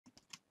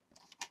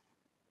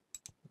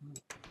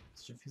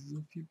schon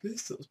so viel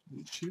besser aus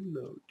dem Chill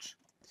Lounge.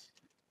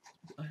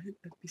 Ein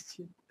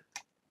bisschen,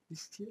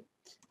 wisst ihr?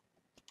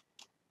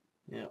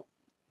 Ja.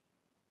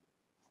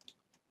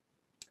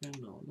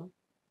 Genau, ne?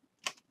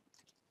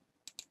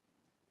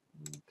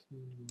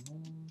 Okay,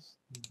 was?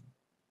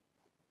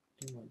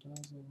 Gehen wir da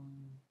so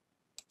rein.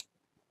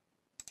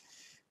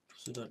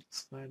 Tust du da die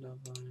 2 da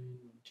rein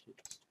und hier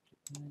tust du die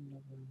 1 da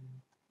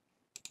rein.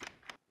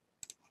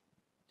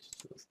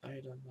 Tust du das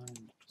Ei da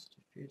rein, tust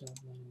du die Feder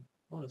rein.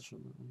 Oh, das ist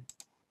schon mal ein.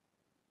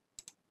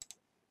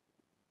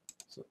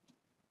 So.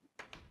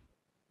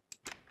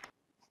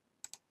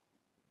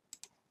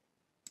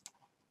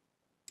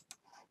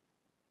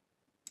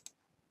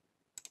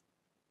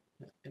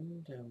 Ja,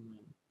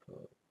 Enderman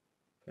Pearl.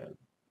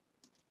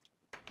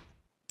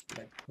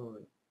 Black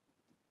Pearl.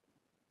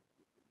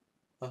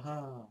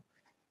 Aha.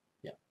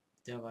 Ja,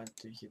 der war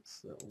natürlich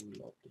jetzt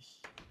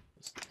unglaublich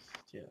lustig.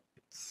 Der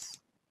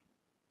jetzt.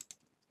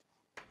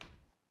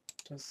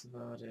 Das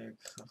war der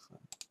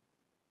Kracher.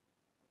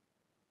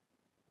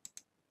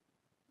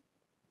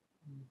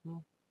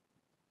 Mhm.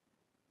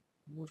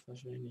 Gut,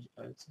 wahrscheinlich nicht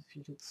allzu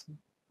viel jetzt.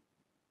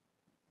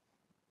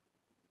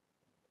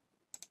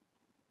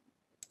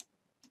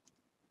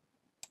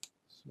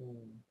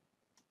 So.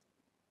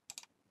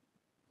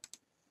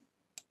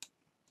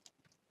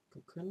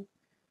 Gucken.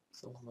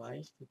 Ist auch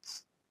weich für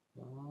 2.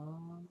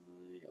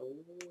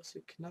 Oh, es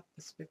wird knapp,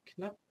 es wird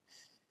knapp.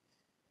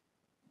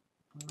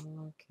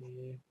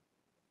 Okay.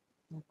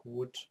 Na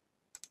gut.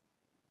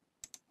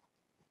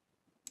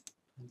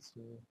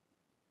 Also.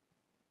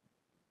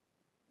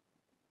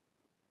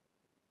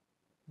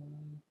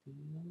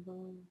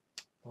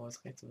 Oh,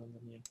 ist rechts oder bei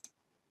mir.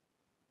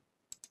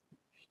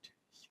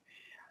 Ich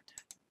werde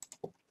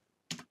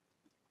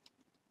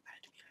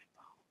alt wie ein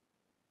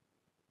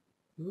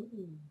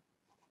Baum.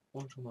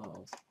 Und schon mal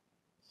aus.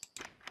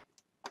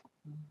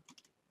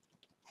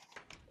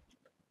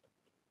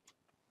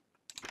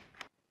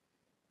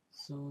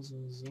 So.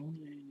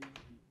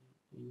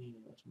 Nee,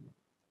 warte mal.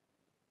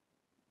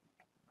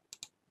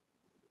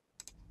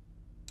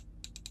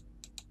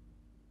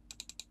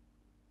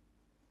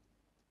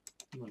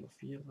 Immer noch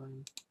 4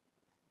 rein.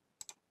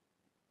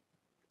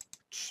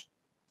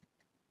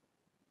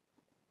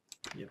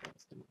 Hier war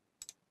es genau.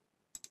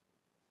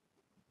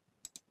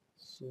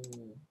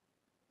 So.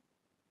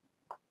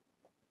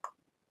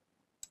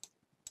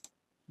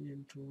 Hier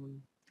im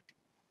Ton.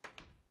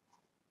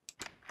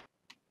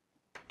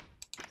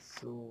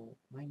 So.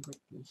 Mein Gott,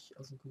 nicht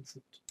aus dem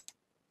Konzept.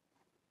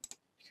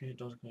 Ich kann hier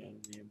dort gar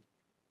nicht nehmen.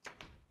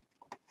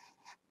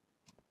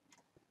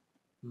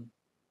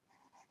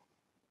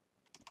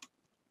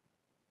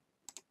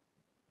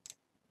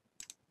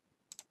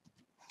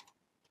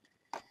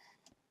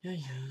 Ja.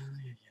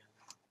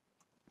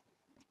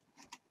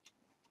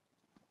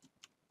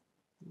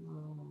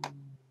 Oh.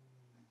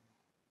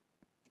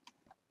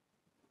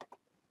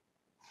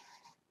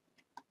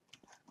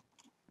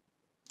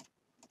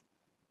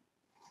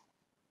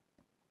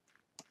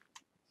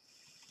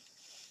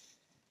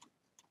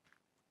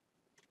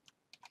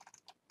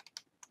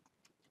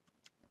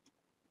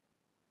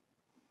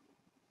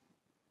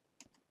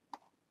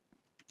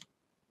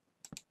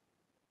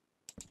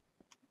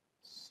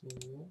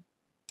 So.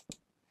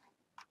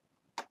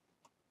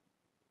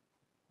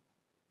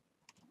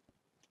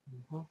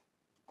 Aha.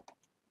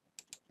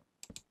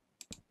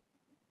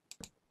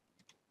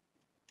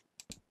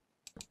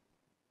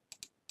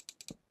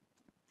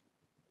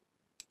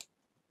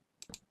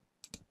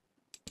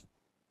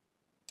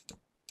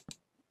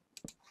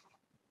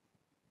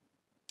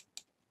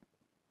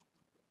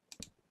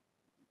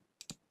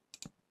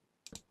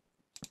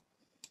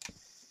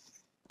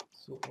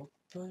 So,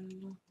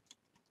 hoppala.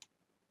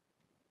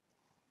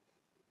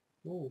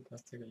 Oh,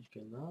 passt ja gleich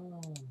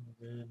genau.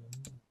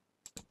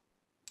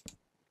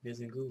 Wir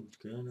sind gut,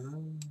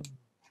 genau.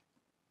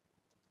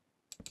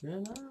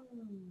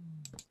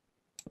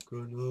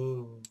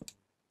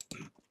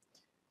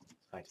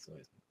 Reicht so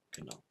jetzt.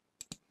 Genau.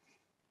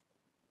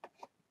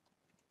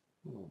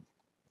 Oh.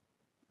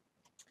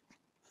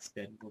 Was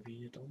werden wir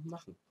hier doch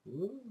machen?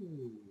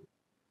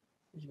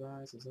 Ich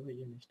weiß, das aber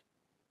ihr nicht.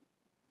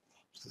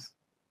 Das ist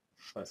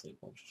scheiße, der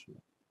Baum steht schon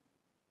da.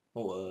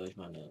 Oh, ich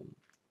meine,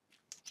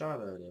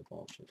 schade, der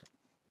Baum steht da.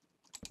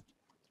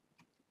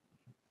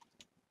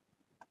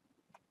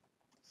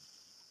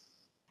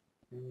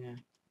 Ja.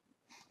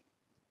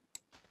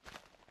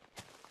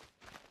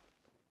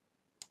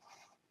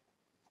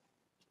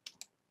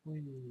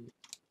 Hui.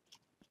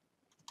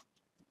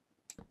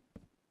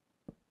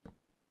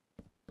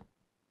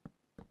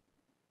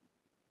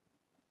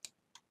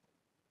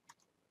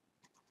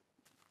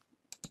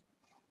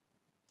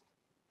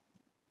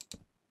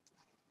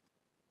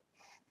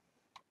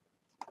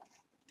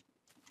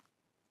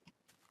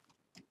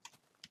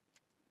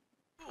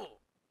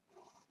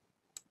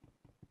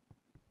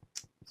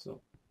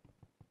 So.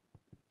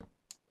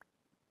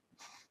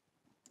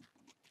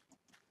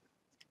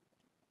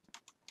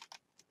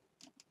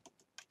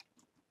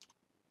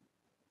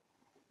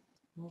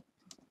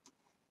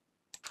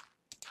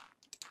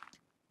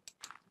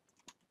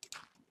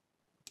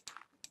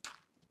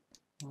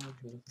 Oh,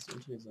 ich will das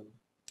unter die Sonne.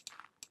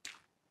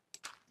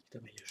 Geht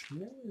aber hier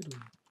schnell, du.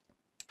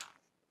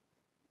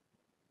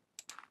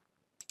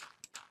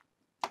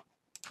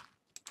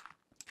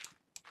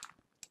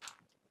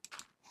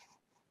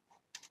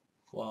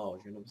 Wow,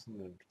 ich will noch ein bisschen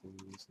mehr tun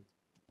müssen.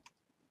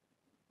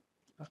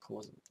 Ach,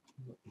 große.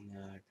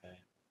 Na,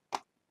 geil.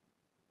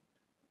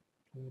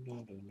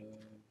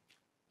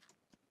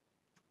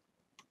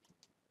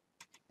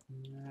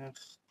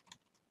 Ach.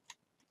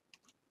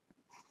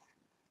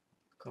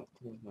 Komm,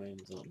 guck mal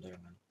den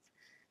Sonnenuntergang an.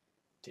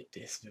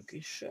 Der ist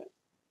wirklich schön.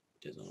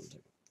 Der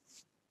Sonnenuntergang.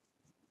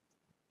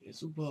 Der ist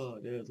super,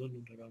 der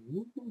Sonnenuntergang.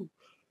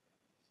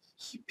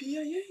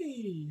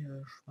 Yippie,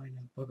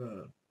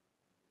 Schweinebugger.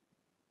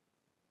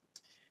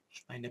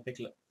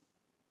 Schweinebäckle.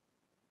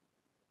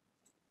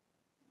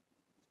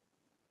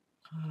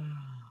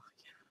 Ach,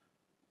 ja.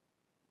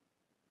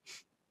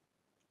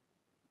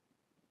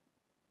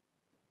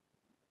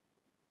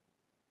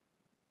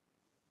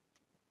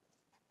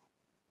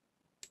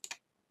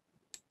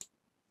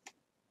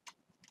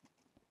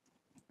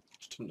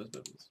 Stimmt, das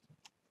wird uns.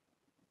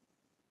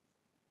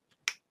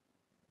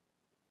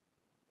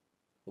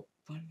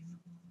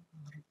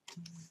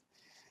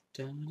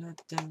 Da, da,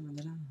 da,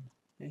 da, da.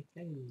 Hey,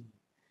 hey.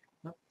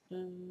 Da, da,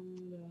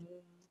 da,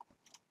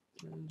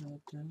 da,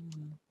 da,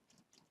 da.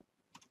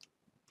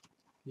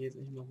 Jetzt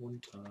nicht mal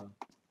runter.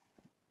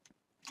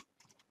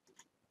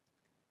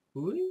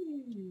 Hui.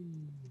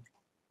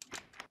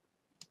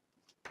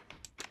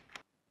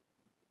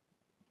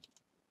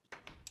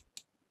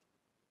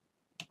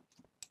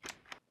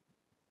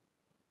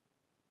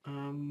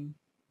 Ähm,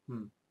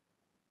 hm.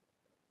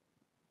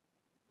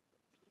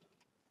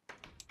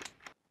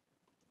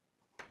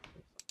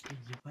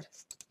 Hier war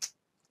das.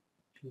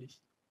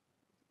 Endlich.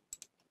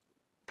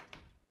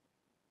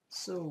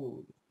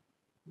 So.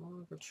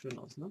 Oh, wird schön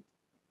aus, ne?